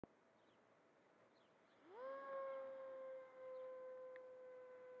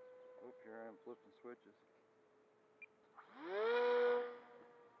Here I am flipping switches.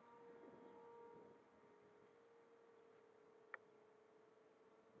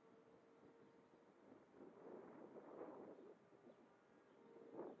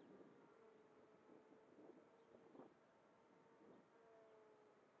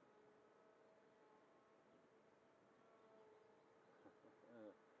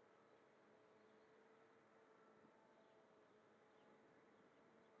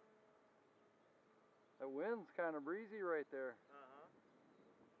 That wind's kind of breezy right there. Uh-huh.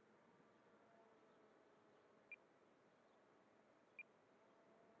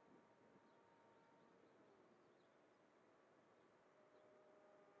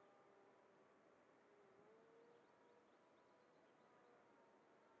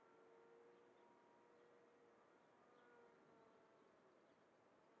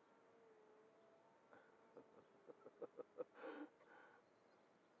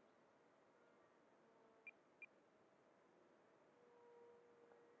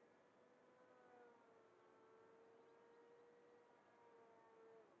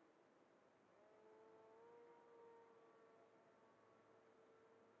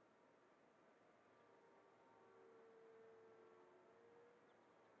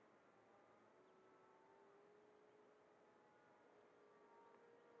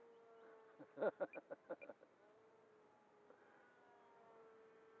 Nice.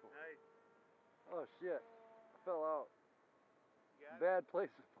 Oh shit, I fell out. You got Bad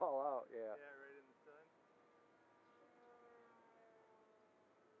place to fall out, yeah. Yeah, right in the sun.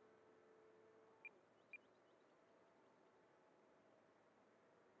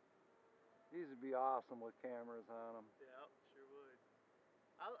 These would be awesome with cameras on them. Yeah, sure would.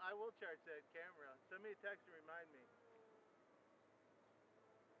 I will charge that camera. Send me a text and remind me.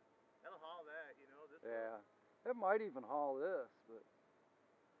 That'll haul that, you know. This Yeah, it might even haul this, but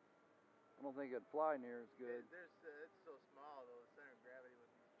I don't think it'd fly near as good. It's so small though. The center of gravity would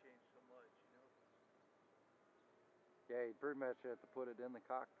be changed so much, you know. Yeah, you'd pretty much have to put it in the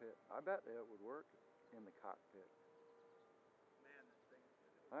cockpit. I bet it would work in the cockpit. Man, this thing is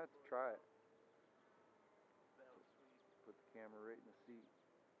good. I have to try it. That was sweet. Put the camera right in the seat.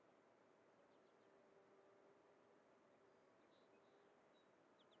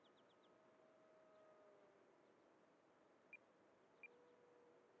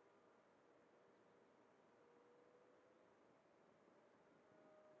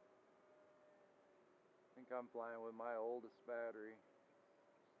 I think I'm flying with my oldest battery. I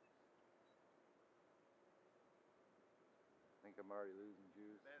think I'm already losing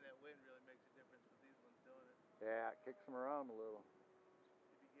juice. Man, that wind really makes a difference with these ones, don't it? Yeah, it kicks them around a little.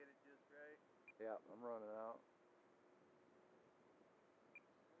 If you get it just right. Yeah, I'm running out.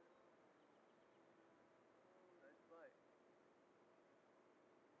 Nice flight.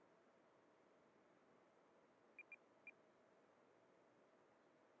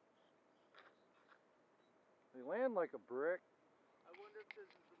 They land like a brick. I wonder if this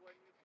is the one you